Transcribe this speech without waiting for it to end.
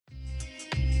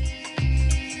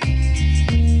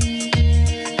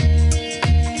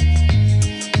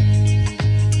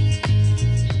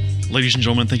ladies and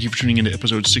gentlemen. Thank you for tuning into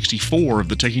episode 64 of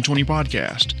the Taking 20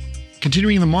 podcast.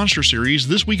 Continuing the monster series,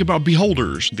 this week about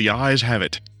beholders, the eyes have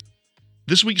it.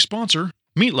 This week's sponsor,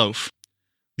 Meatloaf,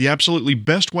 the absolutely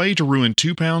best way to ruin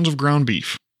 2 pounds of ground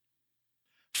beef.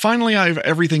 Finally, I have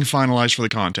everything finalized for the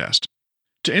contest.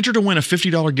 To enter to win a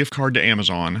 $50 gift card to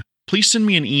Amazon, please send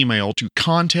me an email to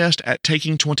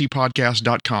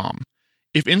contest@taking20podcast.com.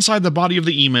 If inside the body of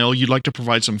the email you'd like to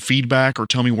provide some feedback or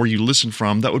tell me where you listen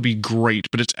from, that would be great,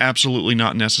 but it's absolutely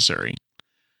not necessary.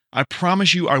 I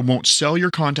promise you I won't sell your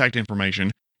contact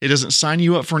information. It doesn't sign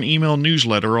you up for an email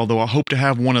newsletter, although I hope to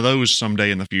have one of those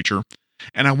someday in the future.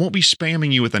 And I won't be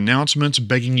spamming you with announcements,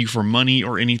 begging you for money,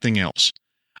 or anything else.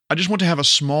 I just want to have a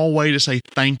small way to say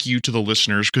thank you to the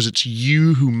listeners because it's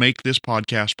you who make this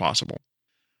podcast possible.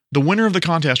 The winner of the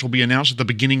contest will be announced at the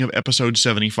beginning of episode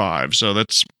 75, so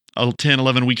that's 10,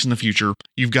 11 weeks in the future.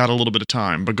 You've got a little bit of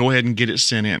time, but go ahead and get it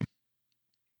sent in.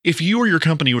 If you or your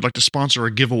company would like to sponsor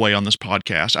a giveaway on this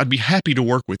podcast, I'd be happy to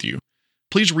work with you.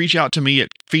 Please reach out to me at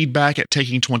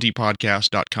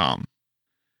feedback@taking20podcast.com.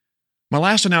 My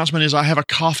last announcement is I have a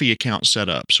coffee account set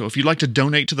up, so if you'd like to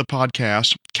donate to the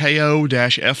podcast,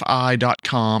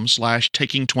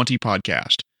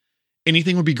 ko-fi.com/taking20podcast.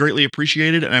 Anything would be greatly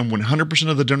appreciated, and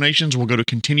 100% of the donations will go to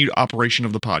continued operation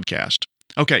of the podcast.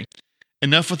 Okay,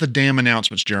 enough with the damn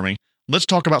announcements, Jeremy. Let's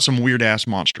talk about some weird-ass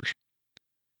monsters.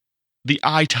 The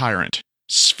Eye Tyrant,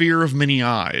 Sphere of Many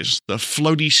Eyes, the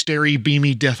floaty, starey,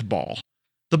 beamy death ball.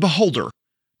 The Beholder.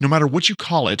 No matter what you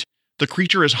call it, the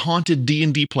creature has haunted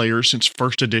D&D players since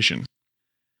first edition.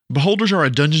 Beholders are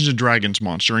a Dungeons & Dragons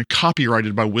monster and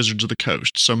copyrighted by Wizards of the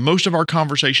Coast, so most of our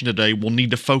conversation today will need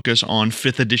to focus on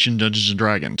 5th edition Dungeons &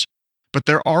 Dragons. But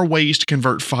there are ways to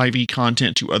convert 5e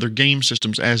content to other game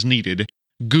systems as needed.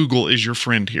 Google is your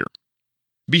friend here.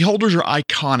 Beholders are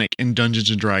iconic in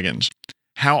Dungeons & Dragons.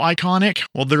 How iconic?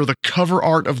 Well, they're the cover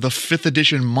art of the 5th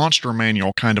edition monster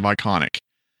manual kind of iconic.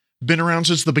 Been around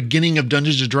since the beginning of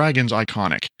Dungeons & Dragons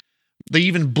iconic. They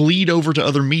even bleed over to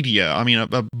other media. I mean,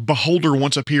 a beholder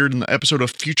once appeared in the episode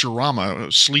of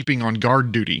Futurama, sleeping on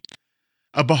guard duty.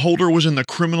 A beholder was in the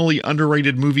criminally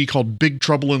underrated movie called Big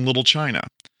Trouble in Little China.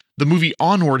 The movie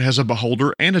Onward has a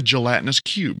beholder and a gelatinous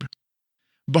cube.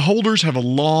 Beholders have a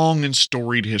long and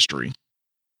storied history.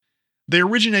 They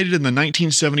originated in the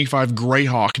 1975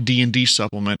 Greyhawk D&D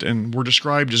supplement and were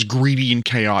described as greedy and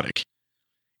chaotic.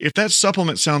 If that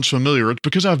supplement sounds familiar, it's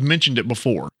because I've mentioned it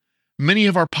before. Many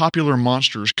of our popular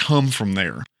monsters come from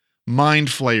there. Mind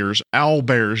flayers,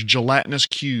 owlbears, gelatinous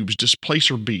cubes,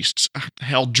 displacer beasts.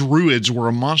 Hell, druids were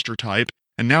a monster type,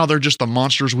 and now they're just the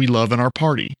monsters we love in our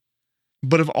party.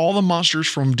 But of all the monsters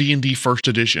from D&D First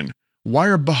Edition, why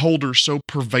are beholders so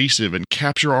pervasive and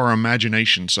capture our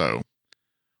imagination so?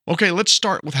 Okay, let's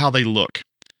start with how they look.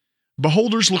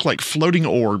 Beholders look like floating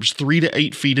orbs 3 to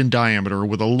 8 feet in diameter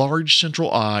with a large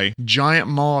central eye, giant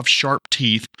maw of sharp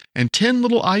teeth, and 10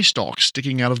 little eye stalks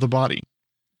sticking out of the body.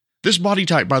 This body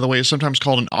type, by the way, is sometimes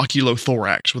called an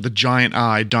oculothorax, with a giant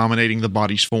eye dominating the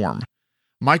body's form.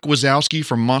 Mike Wazowski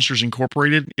from Monsters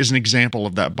Incorporated is an example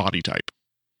of that body type.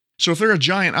 So if they're a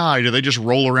giant eye, do they just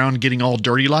roll around getting all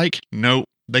dirty like? No,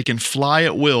 they can fly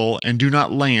at will and do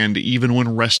not land even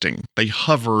when resting. They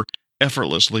hover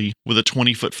effortlessly with a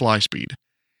 20-foot fly speed.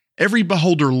 Every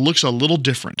beholder looks a little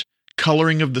different.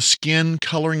 Coloring of the skin,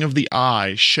 coloring of the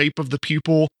eye, shape of the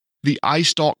pupil, the eye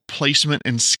stalk placement,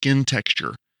 and skin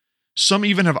texture. Some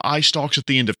even have eye stalks at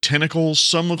the end of tentacles.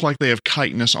 Some look like they have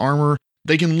chitinous armor.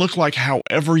 They can look like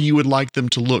however you would like them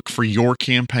to look for your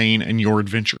campaign and your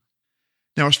adventure.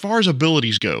 Now, as far as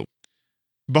abilities go,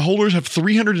 beholders have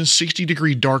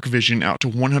 360-degree dark vision out to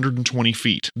 120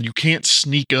 feet. You can't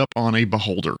sneak up on a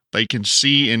beholder. They can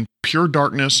see in pure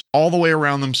darkness all the way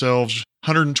around themselves,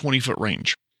 120-foot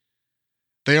range.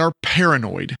 They are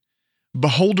paranoid.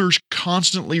 Beholders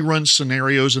constantly run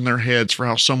scenarios in their heads for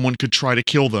how someone could try to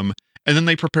kill them, and then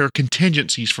they prepare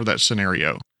contingencies for that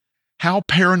scenario. How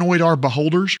paranoid are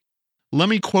beholders? Let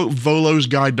me quote Volo's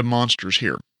Guide to Monsters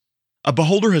here. A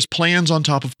beholder has plans on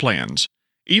top of plans,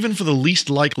 even for the least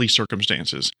likely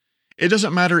circumstances. It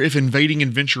doesn't matter if invading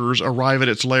adventurers arrive at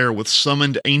its lair with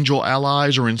summoned angel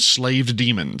allies or enslaved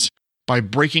demons. By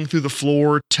breaking through the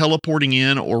floor, teleporting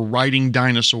in, or riding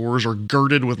dinosaurs, or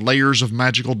girded with layers of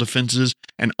magical defenses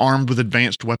and armed with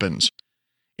advanced weapons.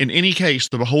 In any case,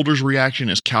 the beholder's reaction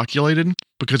is calculated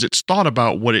because it's thought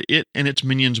about what it and its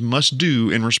minions must do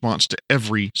in response to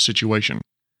every situation.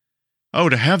 Oh,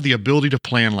 to have the ability to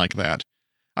plan like that.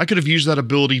 I could have used that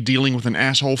ability dealing with an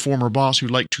asshole former boss who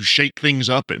liked to shake things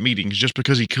up at meetings just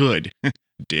because he could.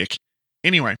 Dick.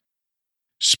 Anyway,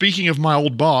 speaking of my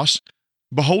old boss,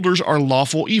 beholders are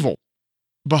lawful evil.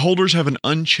 Beholders have an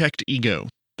unchecked ego.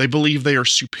 They believe they are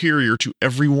superior to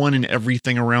everyone and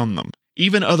everything around them,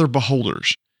 even other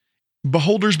beholders.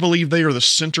 Beholders believe they are the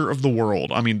center of the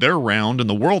world. I mean, they're round and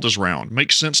the world is round.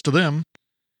 Makes sense to them.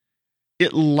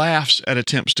 It laughs at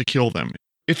attempts to kill them.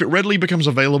 If it readily becomes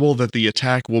available that the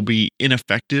attack will be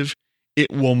ineffective,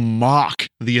 it will mock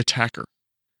the attacker.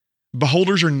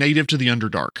 Beholders are native to the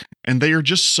Underdark, and they are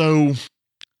just so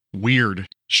weird,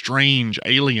 strange,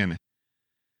 alien.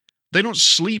 They don't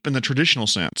sleep in the traditional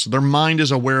sense. Their mind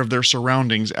is aware of their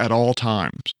surroundings at all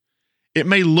times. It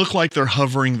may look like they're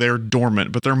hovering there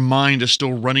dormant, but their mind is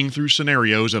still running through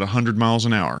scenarios at 100 miles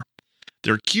an hour.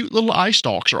 Their cute little eye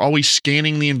stalks are always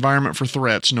scanning the environment for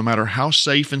threats, no matter how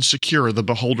safe and secure the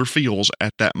beholder feels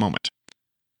at that moment.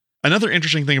 Another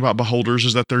interesting thing about beholders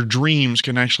is that their dreams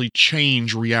can actually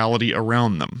change reality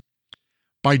around them.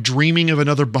 By dreaming of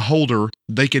another beholder,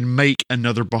 they can make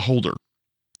another beholder.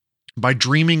 By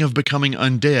dreaming of becoming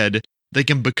undead, they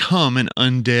can become an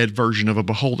undead version of a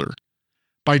beholder.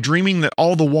 By dreaming that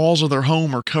all the walls of their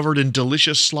home are covered in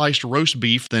delicious sliced roast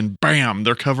beef, then bam,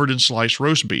 they're covered in sliced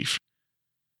roast beef.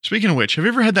 Speaking of which, have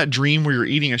you ever had that dream where you're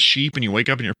eating a sheep and you wake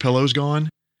up and your pillow's gone?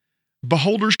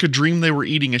 Beholders could dream they were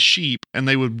eating a sheep and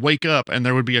they would wake up and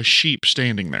there would be a sheep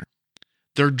standing there.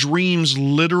 Their dreams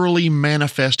literally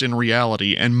manifest in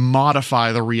reality and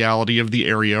modify the reality of the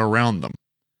area around them.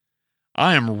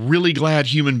 I am really glad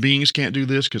human beings can't do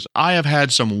this because I have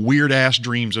had some weird-ass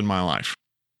dreams in my life.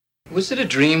 Was it a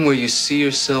dream where you see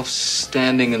yourself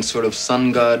standing in sort of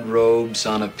sun god robes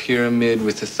on a pyramid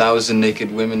with 1,000 naked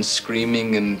women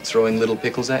screaming and throwing little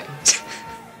pickles at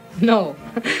you? No.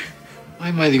 Why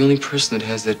am I the only person that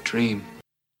has that dream?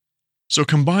 So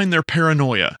combine their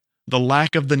paranoia, the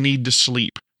lack of the need to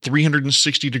sleep,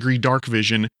 360-degree dark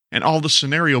vision, and all the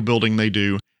scenario building they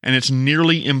do, and it's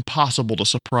nearly impossible to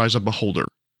surprise a beholder.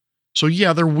 So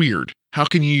yeah, they're weird. How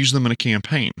can you use them in a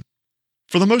campaign?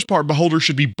 For the most part, beholders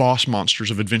should be boss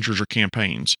monsters of adventures or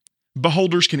campaigns.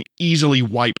 Beholders can easily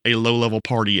wipe a low-level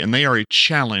party, and they are a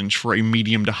challenge for a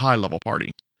medium to high-level party.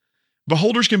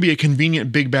 Beholders can be a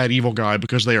convenient big bad evil guy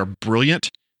because they are brilliant,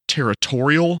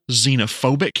 territorial,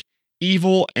 xenophobic,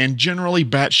 evil, and generally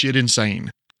batshit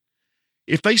insane.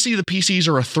 If they see the PCs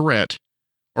are a threat,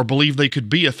 or believe they could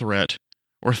be a threat,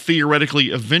 or theoretically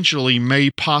eventually may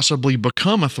possibly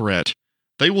become a threat,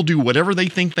 they will do whatever they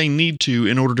think they need to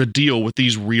in order to deal with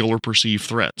these real or perceived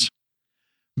threats.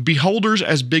 Beholders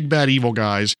as big bad evil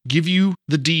guys give you,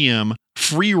 the DM,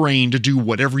 free reign to do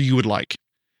whatever you would like.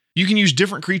 You can use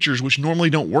different creatures which normally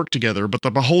don't work together, but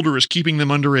the beholder is keeping them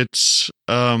under its,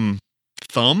 thumb?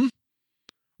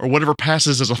 Or whatever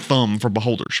passes as a thumb for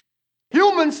beholders.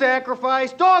 Human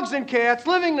sacrifice, dogs and cats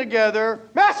living together,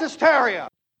 mass hysteria.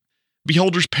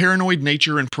 Beholder's paranoid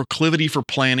nature and proclivity for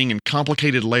planning and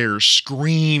complicated layers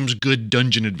screams good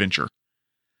dungeon adventure.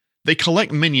 They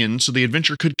collect minions, so the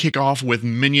adventure could kick off with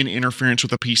minion interference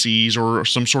with the PCs or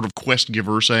some sort of quest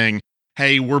giver saying,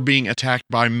 hey, we're being attacked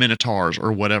by minotaurs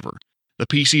or whatever. The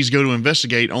PCs go to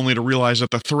investigate only to realize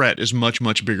that the threat is much,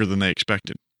 much bigger than they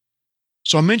expected.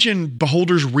 So I mentioned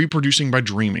beholders reproducing by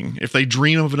dreaming. If they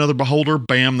dream of another beholder,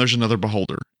 bam, there's another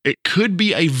beholder. It could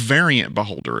be a variant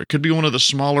beholder. It could be one of the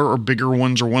smaller or bigger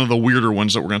ones or one of the weirder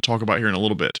ones that we're going to talk about here in a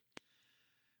little bit.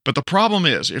 But the problem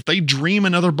is, if they dream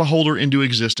another beholder into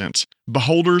existence,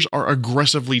 beholders are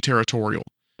aggressively territorial.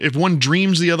 If one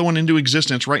dreams the other one into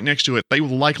existence right next to it, they will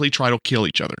likely try to kill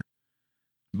each other.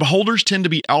 Beholders tend to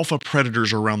be alpha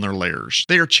predators around their lairs.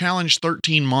 They are challenge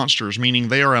 13 monsters, meaning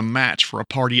they are a match for a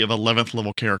party of 11th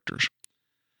level characters.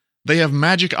 They have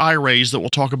magic eye rays that we'll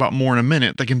talk about more in a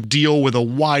minute that can deal with a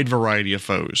wide variety of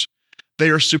foes. They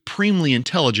are supremely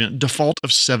intelligent, default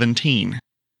of 17.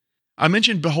 I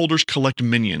mentioned beholders collect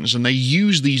minions, and they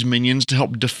use these minions to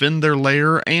help defend their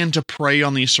lair and to prey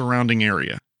on the surrounding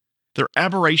area. They're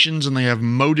aberrations and they have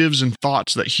motives and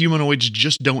thoughts that humanoids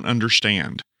just don't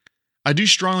understand. I do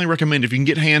strongly recommend if you can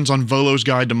get hands on Volo's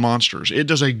Guide to Monsters. It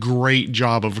does a great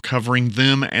job of covering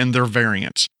them and their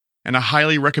variants, and I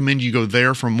highly recommend you go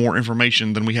there for more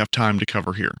information than we have time to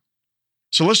cover here.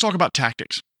 So let's talk about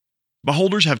tactics.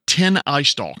 Beholders have 10 eye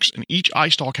stalks, and each eye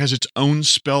stalk has its own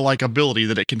spell-like ability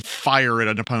that it can fire at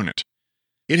an opponent.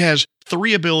 It has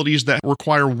 3 abilities that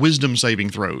require wisdom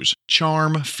saving throws: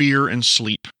 charm, fear, and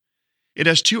sleep. It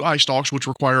has 2 eye stalks which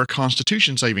require a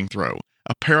constitution saving throw,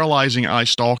 a paralyzing eye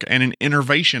stalk, and an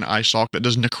innervation eye stalk that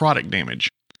does necrotic damage.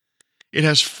 It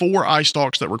has 4 eye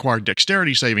stalks that require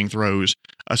dexterity saving throws,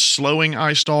 a slowing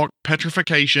eye stalk,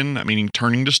 petrification, meaning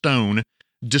turning to stone,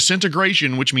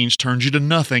 disintegration, which means turns you to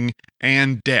nothing,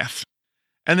 and death.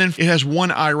 And then it has 1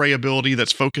 eye ray ability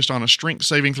that's focused on a strength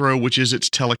saving throw, which is its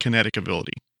telekinetic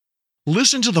ability.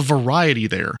 Listen to the variety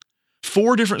there.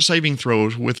 4 different saving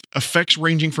throws with effects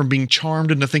ranging from being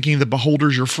charmed into thinking the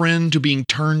beholder's your friend to being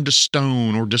turned to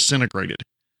stone or disintegrated.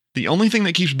 The only thing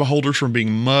that keeps beholders from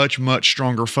being much, much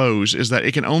stronger foes is that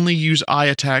it can only use eye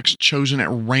attacks chosen at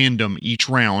random each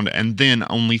round, and then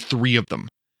only 3 of them.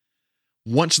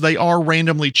 Once they are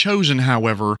randomly chosen,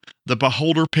 however, the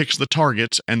beholder picks the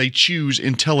targets and they choose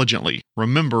intelligently.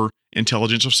 Remember,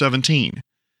 intelligence of 17.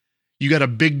 You got a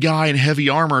big guy in heavy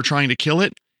armor trying to kill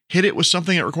it? Hit it with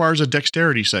something that requires a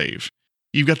dexterity save.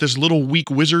 You've got this little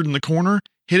weak wizard in the corner?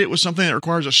 Hit it with something that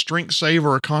requires a strength save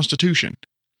or a constitution.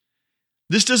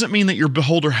 This doesn't mean that your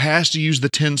beholder has to use the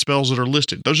 10 spells that are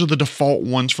listed. Those are the default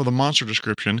ones for the monster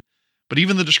description, but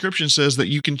even the description says that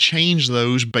you can change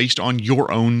those based on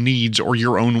your own needs or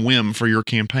your own whim for your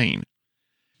campaign.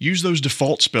 Use those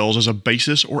default spells as a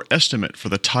basis or estimate for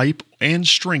the type and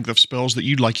strength of spells that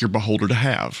you'd like your beholder to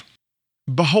have.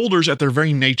 Beholders at their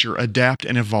very nature adapt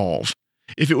and evolve.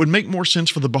 If it would make more sense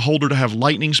for the beholder to have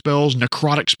lightning spells,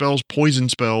 necrotic spells, poison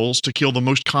spells to kill the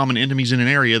most common enemies in an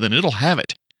area, then it'll have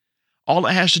it. All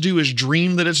it has to do is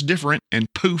dream that it's different, and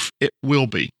poof, it will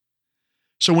be.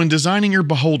 So when designing your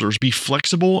beholders, be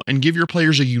flexible and give your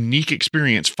players a unique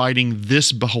experience fighting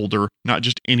this beholder, not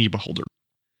just any beholder.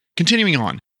 Continuing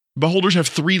on, beholders have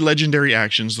 3 legendary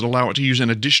actions that allow it to use an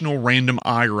additional random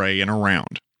eye ray in a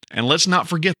round. And let's not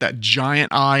forget that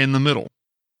giant eye in the middle.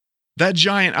 That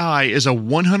giant eye is a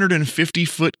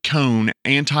 150-foot cone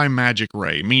anti-magic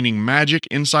ray, meaning magic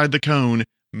inside the cone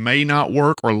may not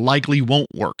work or likely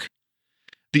won't work.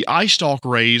 The eye stalk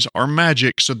rays are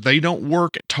magic, so they don't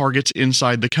work at targets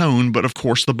inside the cone, but of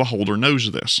course the beholder knows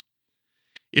this.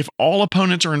 If all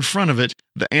opponents are in front of it,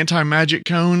 the anti-magic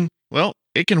cone, well,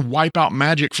 it can wipe out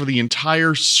magic for the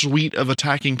entire suite of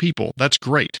attacking people. That's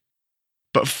great.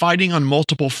 But fighting on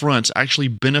multiple fronts actually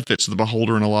benefits the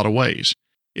beholder in a lot of ways.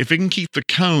 If it can keep the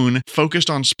cone focused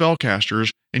on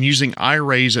spellcasters and using eye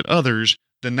rays at others,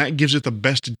 then that gives it the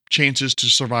best chances to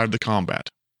survive the combat.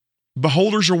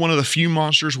 Beholders are one of the few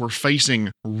monsters where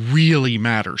facing really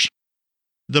matters.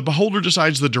 The beholder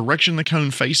decides the direction the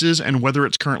cone faces and whether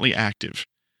it's currently active.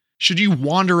 Should you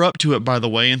wander up to it, by the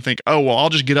way, and think, oh, well, I'll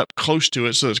just get up close to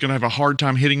it so it's going to have a hard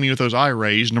time hitting me with those eye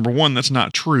rays, number 1, that's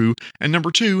not true. And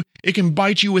number 2, it can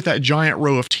bite you with that giant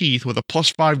row of teeth with a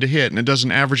 +5 to hit, and it does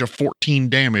an average of 14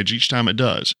 damage each time it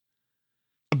does.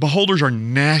 Beholders are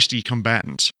nasty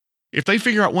combatants. If they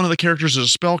figure out one of the characters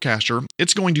is a spellcaster,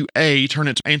 it's going to A, turn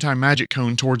its anti-magic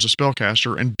cone towards the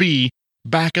spellcaster, and B,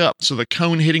 back up so the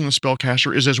cone hitting the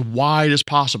spellcaster is as wide as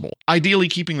possible, ideally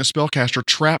keeping the spellcaster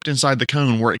trapped inside the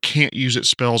cone where it can't use its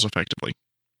spells effectively.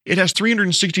 It has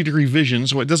 360-degree vision,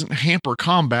 so it doesn't hamper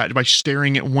combat by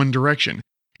staring at one direction.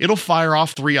 It'll fire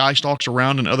off 3 eye stalks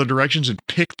around in other directions and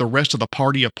pick the rest of the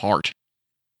party apart.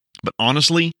 But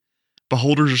honestly,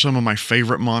 beholders are some of my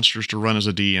favorite monsters to run as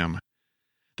a DM.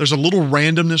 There's a little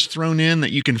randomness thrown in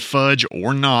that you can fudge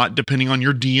or not, depending on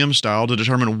your DM style, to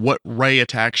determine what ray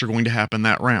attacks are going to happen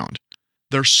that round.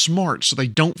 They're smart, so they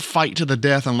don't fight to the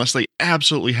death unless they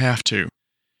absolutely have to.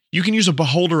 You can use a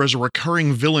beholder as a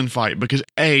recurring villain fight because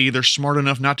A, they're smart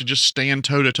enough not to just stand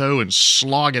toe-to-toe and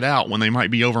slog it out when they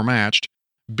might be overmatched.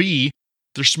 B,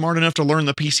 they're smart enough to learn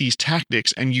the PC's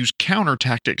tactics and use counter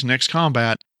tactics next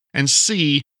combat. And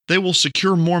C, they will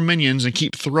secure more minions and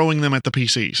keep throwing them at the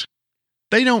PCs.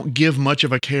 They don't give much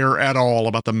of a care at all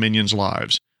about the minions'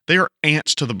 lives. They are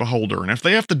ants to the beholder, and if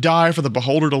they have to die for the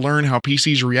beholder to learn how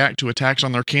PCs react to attacks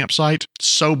on their campsite,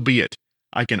 so be it.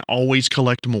 I can always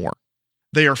collect more.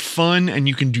 They are fun, and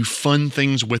you can do fun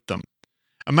things with them.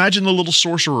 Imagine the little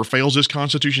sorcerer fails his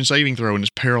constitution saving throw and is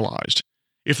paralyzed.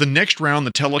 If the next round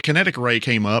the telekinetic ray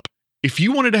came up, if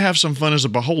you wanted to have some fun as a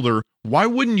beholder, why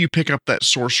wouldn't you pick up that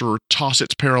sorcerer, toss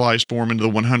its paralyzed form into the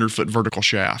 100-foot vertical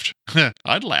shaft?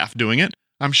 I'd laugh doing it.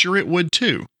 I'm sure it would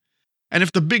too. And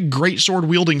if the big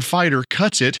greatsword-wielding fighter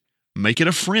cuts it, make it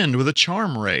a friend with a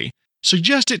charm ray.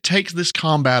 Suggest it takes this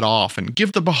combat off and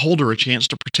give the beholder a chance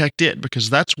to protect it because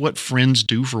that's what friends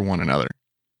do for one another.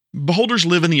 Beholders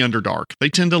live in the Underdark. They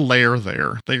tend to lair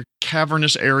there. They're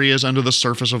cavernous areas under the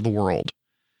surface of the world.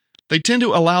 They tend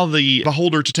to allow the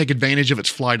beholder to take advantage of its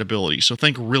flight ability, so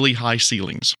think really high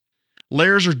ceilings.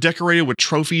 Lairs are decorated with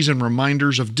trophies and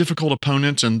reminders of difficult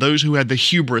opponents and those who had the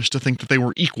hubris to think that they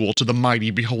were equal to the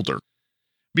mighty beholder.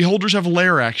 Beholders have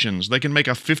lair actions. They can make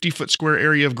a 50-foot square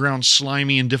area of ground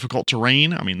slimy and difficult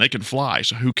terrain. I mean, they can fly,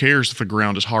 so who cares if the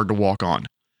ground is hard to walk on.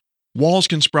 Walls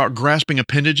can sprout grasping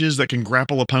appendages that can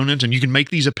grapple opponents, and you can make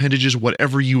these appendages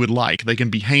whatever you would like. They can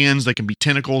be hands, they can be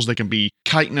tentacles, they can be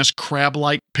chitinous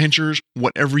crab-like pinchers,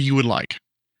 whatever you would like.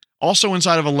 Also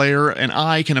inside of a lair, an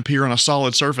eye can appear on a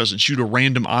solid surface and shoot a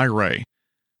random eye ray.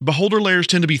 Beholder lairs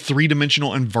tend to be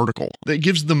three-dimensional and vertical. That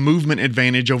gives the movement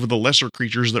advantage over the lesser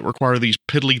creatures that require these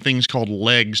piddly things called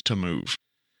legs to move.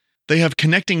 They have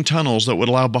connecting tunnels that would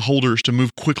allow beholders to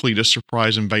move quickly to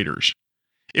surprise invaders.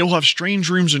 It will have strange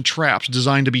rooms and traps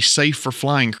designed to be safe for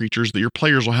flying creatures that your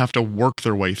players will have to work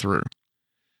their way through.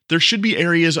 There should be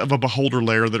areas of a beholder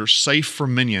lair that are safe for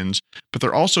minions, but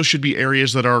there also should be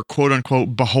areas that are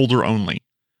quote-unquote beholder only.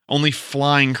 Only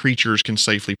flying creatures can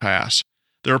safely pass.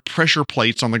 There are pressure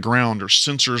plates on the ground or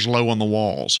sensors low on the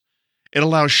walls. It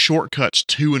allows shortcuts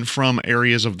to and from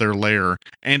areas of their lair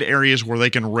and areas where they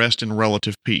can rest in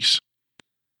relative peace.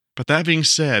 But that being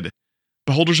said,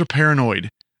 beholders are paranoid,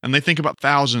 and they think about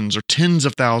thousands or tens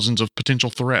of thousands of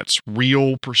potential threats,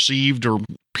 real, perceived, or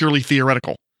purely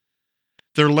theoretical.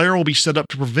 Their lair will be set up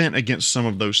to prevent against some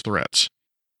of those threats.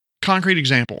 Concrete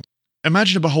example.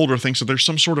 Imagine a beholder thinks that there's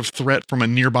some sort of threat from a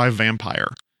nearby vampire.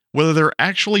 Whether there are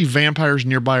actually vampires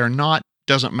nearby or not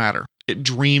doesn't matter. It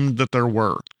dreamed that there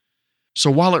were.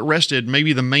 So while it rested,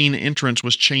 maybe the main entrance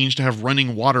was changed to have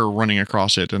running water running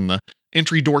across it, and the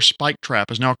entry door spike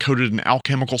trap is now coated in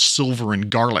alchemical silver and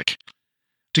garlic.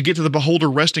 To get to the beholder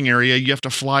resting area, you have to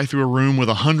fly through a room with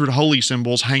 100 holy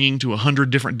symbols hanging to 100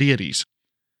 different deities.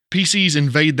 PCs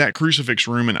invade that crucifix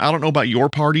room, and I don't know about your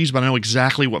parties, but I know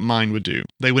exactly what mine would do.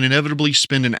 They would inevitably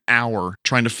spend an hour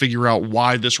trying to figure out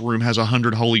why this room has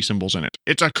 100 holy symbols in it.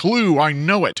 It's a clue, I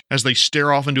know it, as they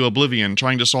stare off into oblivion,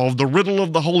 trying to solve the riddle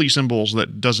of the holy symbols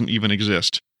that doesn't even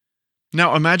exist.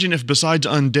 Now imagine if besides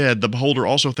undead, the beholder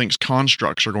also thinks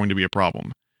constructs are going to be a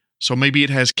problem. So maybe it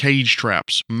has cage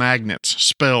traps, magnets,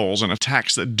 spells, and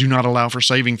attacks that do not allow for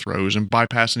saving throws and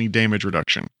bypass any damage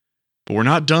reduction. But we're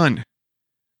not done.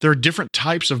 There are different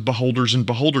types of beholders and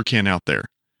beholderkin out there.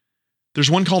 There's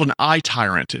one called an eye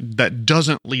tyrant that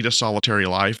doesn't lead a solitary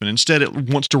life, and instead it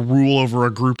wants to rule over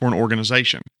a group or an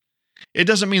organization. It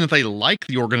doesn't mean that they like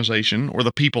the organization or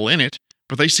the people in it,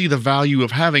 but they see the value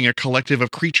of having a collective of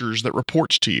creatures that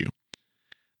reports to you.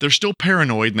 They're still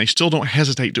paranoid, and they still don't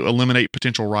hesitate to eliminate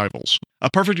potential rivals. A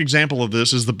perfect example of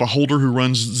this is the beholder who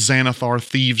runs Xanathar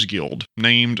Thieves Guild,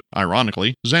 named,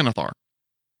 ironically, Xanathar.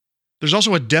 There's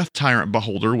also a death tyrant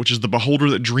beholder, which is the beholder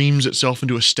that dreams itself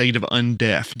into a state of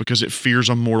undeath because it fears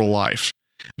a mortal life.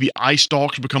 The eye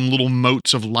stalks become little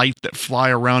motes of light that fly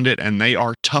around it, and they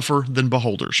are tougher than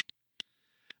beholders.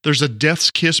 There's a death's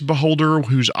kiss beholder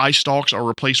whose eye stalks are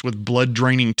replaced with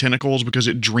blood-draining tentacles because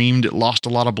it dreamed it lost a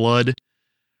lot of blood.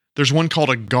 There's one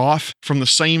called a goth from the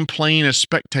same plane as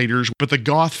spectators, but the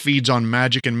goth feeds on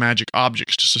magic and magic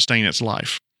objects to sustain its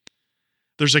life.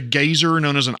 There's a gazer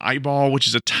known as an eyeball, which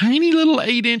is a tiny little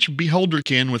 8-inch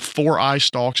beholderkin with 4 eye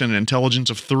stalks and an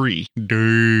intelligence of 3.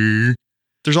 Duh.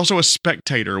 There's also a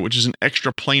spectator, which is an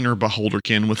extra planar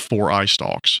beholderkin with 4 eye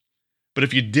stalks. But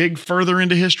if you dig further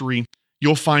into history,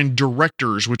 you'll find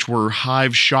directors, which were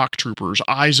hive shock troopers,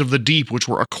 eyes of the deep, which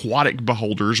were aquatic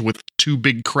beholders with 2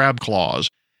 big crab claws.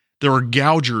 There are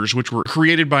gougers, which were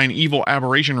created by an evil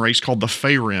aberration race called the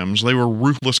Feyrims. They were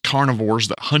ruthless carnivores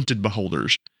that hunted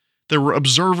beholders. There were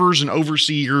observers and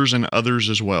overseers and others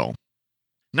as well.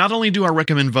 Not only do I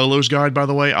recommend Volo's Guide, by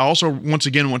the way, I also once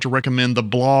again want to recommend the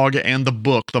blog and the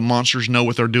book, The Monsters Know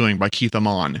What They're Doing by Keith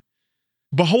Amon.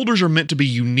 Beholders are meant to be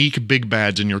unique big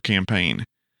bads in your campaign.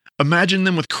 Imagine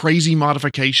them with crazy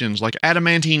modifications like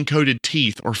adamantine-coated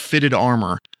teeth or fitted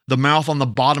armor, the mouth on the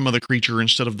bottom of the creature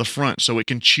instead of the front so it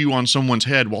can chew on someone's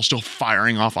head while still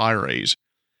firing off eye rays.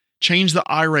 Change the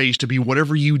eye rays to be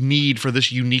whatever you need for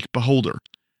this unique beholder.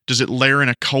 Does it lair in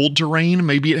a cold terrain?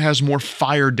 Maybe it has more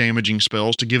fire-damaging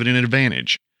spells to give it an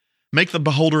advantage. Make the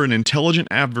beholder an intelligent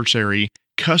adversary,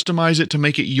 customize it to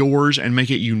make it yours, and make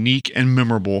it unique and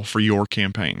memorable for your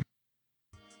campaign.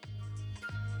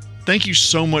 Thank you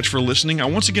so much for listening. I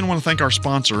once again want to thank our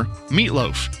sponsor,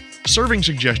 Meatloaf. Serving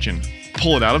suggestion: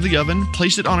 pull it out of the oven,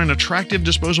 place it on an attractive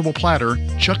disposable platter,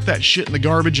 chuck that shit in the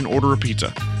garbage, and order a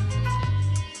pizza.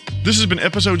 This has been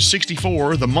episode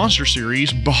 64, the Monster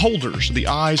Series, Beholders, The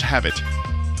Eyes Have It.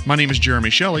 My name is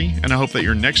Jeremy Shelley, and I hope that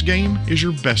your next game is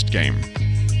your best game.